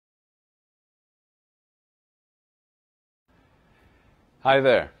Hi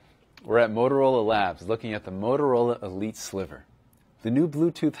there. We're at Motorola Labs looking at the Motorola Elite Sliver, the new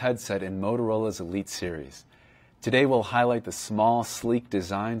Bluetooth headset in Motorola's Elite series. Today we'll highlight the small, sleek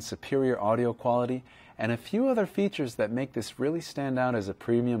design, superior audio quality, and a few other features that make this really stand out as a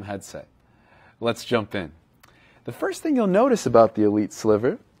premium headset. Let's jump in. The first thing you'll notice about the Elite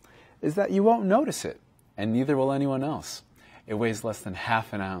Sliver is that you won't notice it, and neither will anyone else. It weighs less than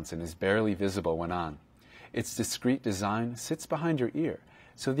half an ounce and is barely visible when on. Its discreet design sits behind your ear,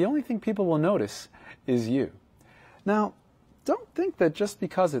 so the only thing people will notice is you. Now, don't think that just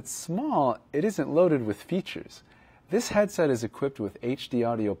because it's small, it isn't loaded with features. This headset is equipped with HD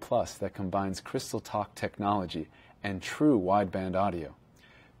Audio Plus that combines Crystal Talk technology and true wideband audio.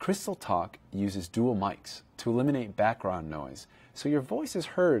 Crystal Talk uses dual mics to eliminate background noise, so your voice is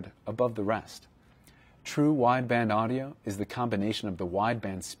heard above the rest. True wideband audio is the combination of the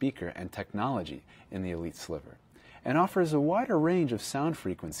wideband speaker and technology in the Elite Sliver, and offers a wider range of sound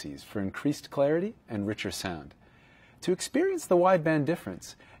frequencies for increased clarity and richer sound. To experience the wideband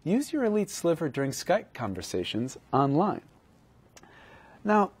difference, use your Elite Sliver during Skype conversations online.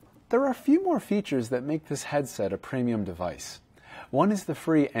 Now, there are a few more features that make this headset a premium device. One is the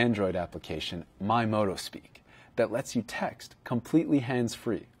free Android application, MyMotoSpeak, that lets you text completely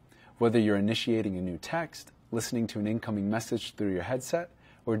hands-free, whether you're initiating a new text, listening to an incoming message through your headset,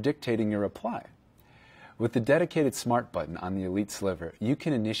 or dictating your reply. With the dedicated Smart button on the Elite Sliver, you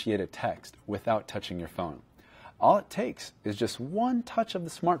can initiate a text without touching your phone. All it takes is just one touch of the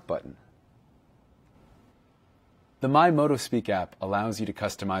Smart button. The MyMotoSpeak app allows you to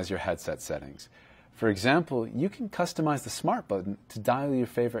customize your headset settings. For example, you can customize the Smart button to dial your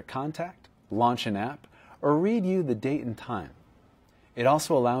favorite contact, launch an app, or read you the date and time. It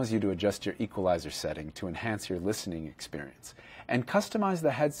also allows you to adjust your equalizer setting to enhance your listening experience and customize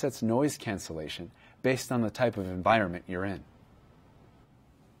the headset's noise cancellation based on the type of environment you're in.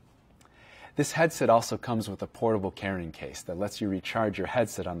 This headset also comes with a portable carrying case that lets you recharge your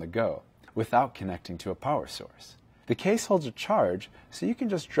headset on the go without connecting to a power source. The case holds a charge, so you can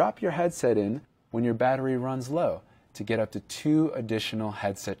just drop your headset in when your battery runs low to get up to 2 additional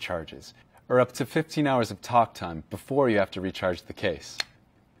headset charges, or up to 15 hours of talk time before you have to recharge the case.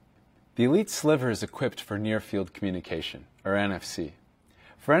 The Elite Sliver is equipped for near-field communication, or NFC.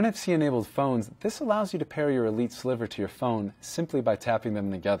 For NFC-enabled phones, this allows you to pair your Elite Sliver to your phone simply by tapping them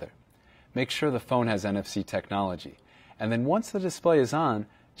together. Make sure the phone has NFC technology, and then once the display is on,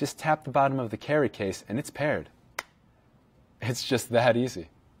 just tap the bottom of the carry case and it's paired. It's just that easy.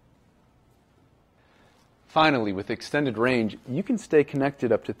 Finally, with extended range, you can stay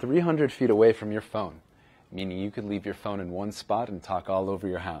connected up to 300 feet away from your phone, meaning you could leave your phone in one spot and talk all over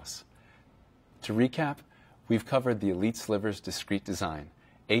your house. To recap, we've covered the Elite Sliver's discreet design,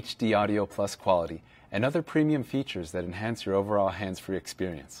 HD Audio Plus quality, and other premium features that enhance your overall hands-free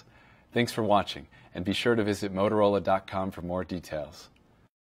experience. Thanks for watching, and be sure to visit Motorola.com for more details.